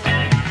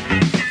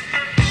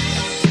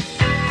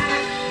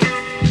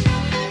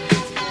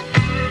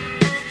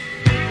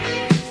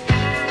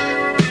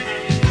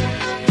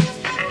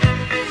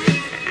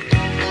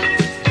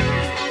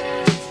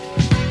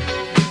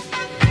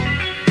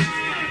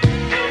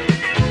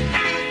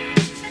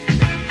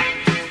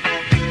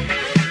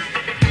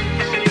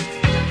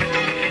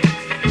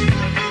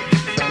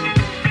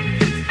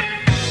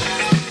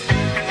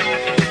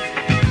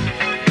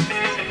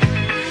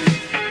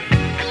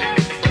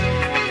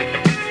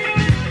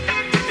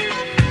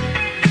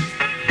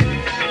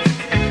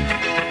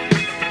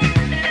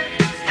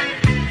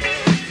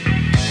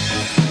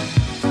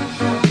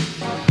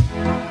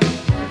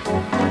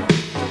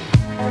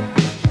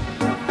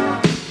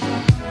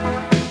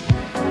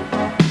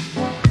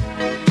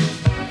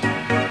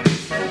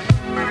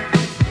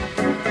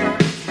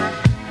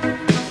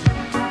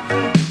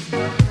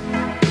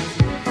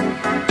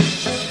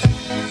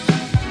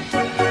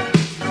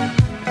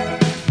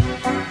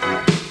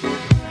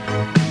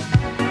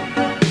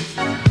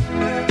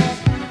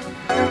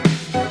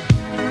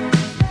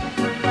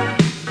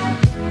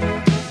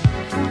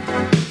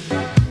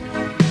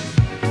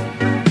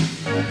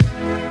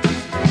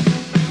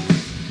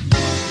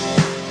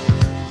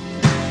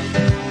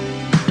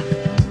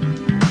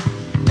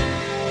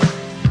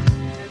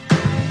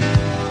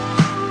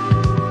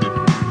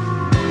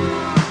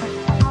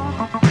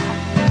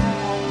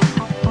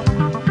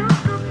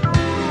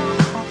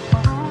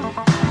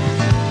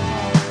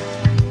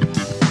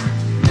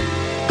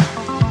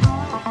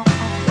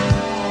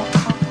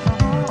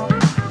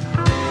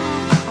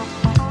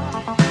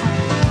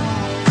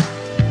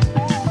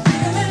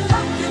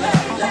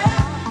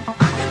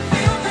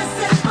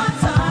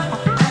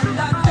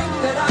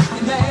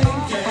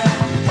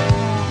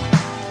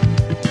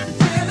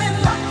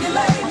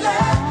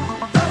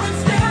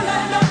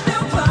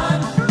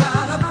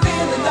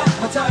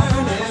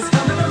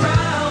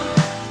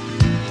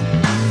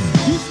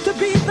 Used to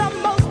be the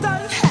most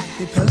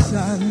unhappy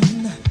person.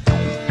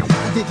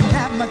 I didn't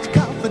have much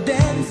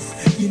confidence.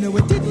 You know,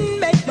 it didn't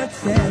make much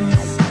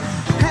sense.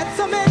 Had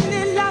so many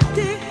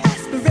lofty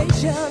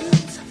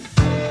aspirations.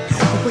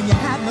 But when you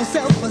have no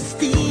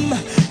self-esteem,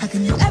 how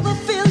can you ever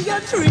feel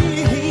your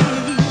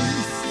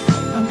dreams?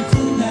 I'm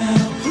cool now.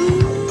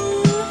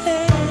 Ooh,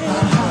 hey.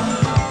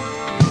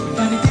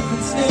 Got a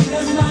different state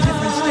of mind.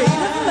 Different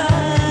state of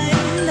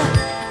mind.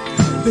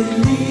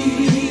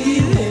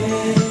 Believing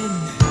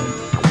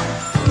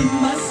in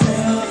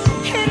myself.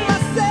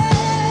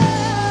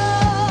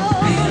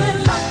 Feeling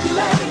lucky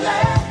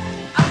lately.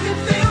 I can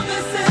feel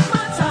this is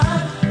my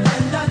time,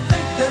 and I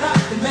think that I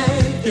can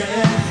make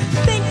it.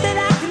 Think that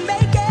I can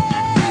make it.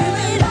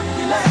 Feeling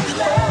lucky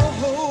lately.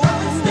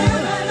 I'm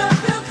still an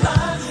uphill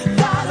climb.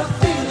 Got a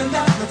feeling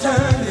that my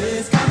turn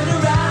is coming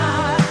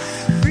around.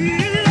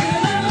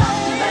 Feeling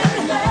lucky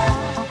lately.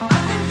 I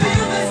can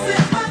feel this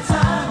is my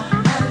time,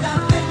 and I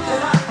think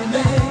that I can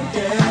make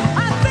it.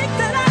 I think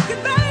that I can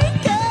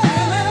make it.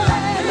 Feeling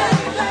lucky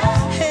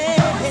lately.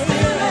 I'm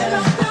still an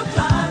uphill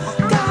climb.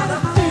 Got a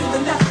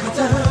feeling that my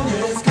turn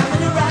is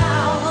coming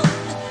around.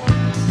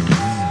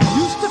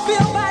 Used to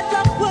feel bad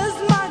luck was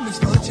my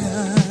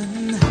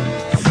misfortune.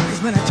 'Cause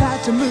when I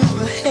tried to move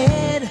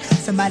ahead,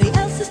 somebody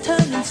else's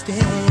turn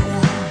instead.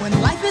 When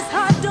life is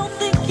hard, don't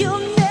think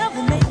you'll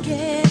never make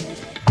it.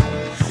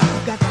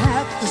 You've got to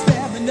have the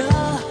stamina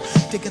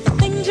to get the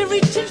things you're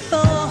reaching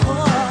for.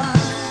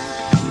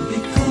 Be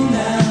cool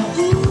now.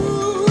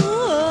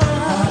 Ooh,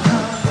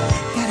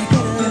 gotta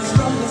get a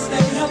stronger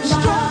state of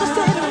mind. Stronger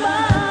state of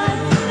mind.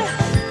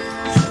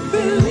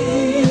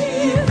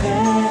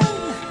 Believing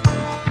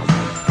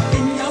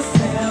in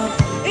yourself.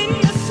 In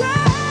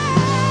yourself.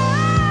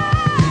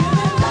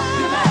 Feeling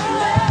lucky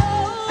lately.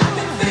 I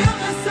can feel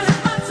this is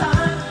my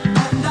time,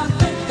 and I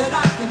think that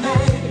I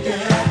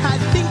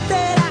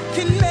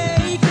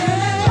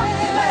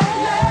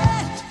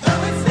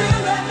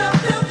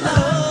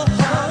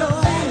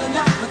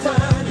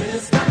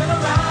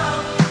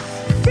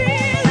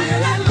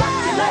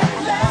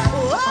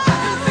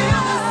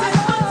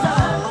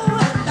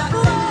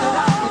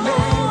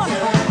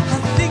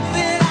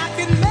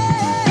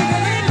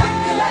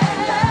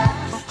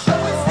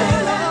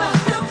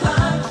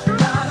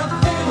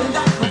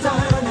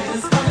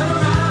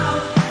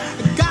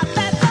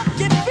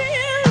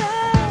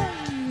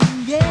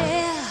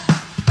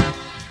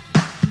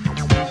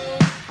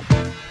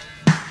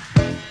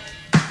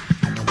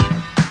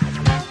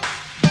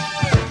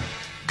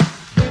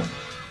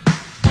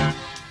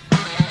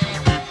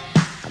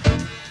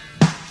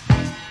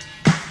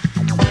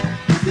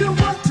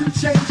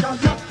change your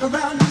luck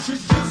around, you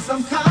should use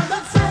some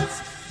common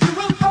sense. You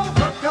will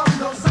overcome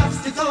those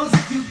obstacles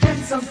if you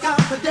gain some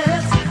confidence.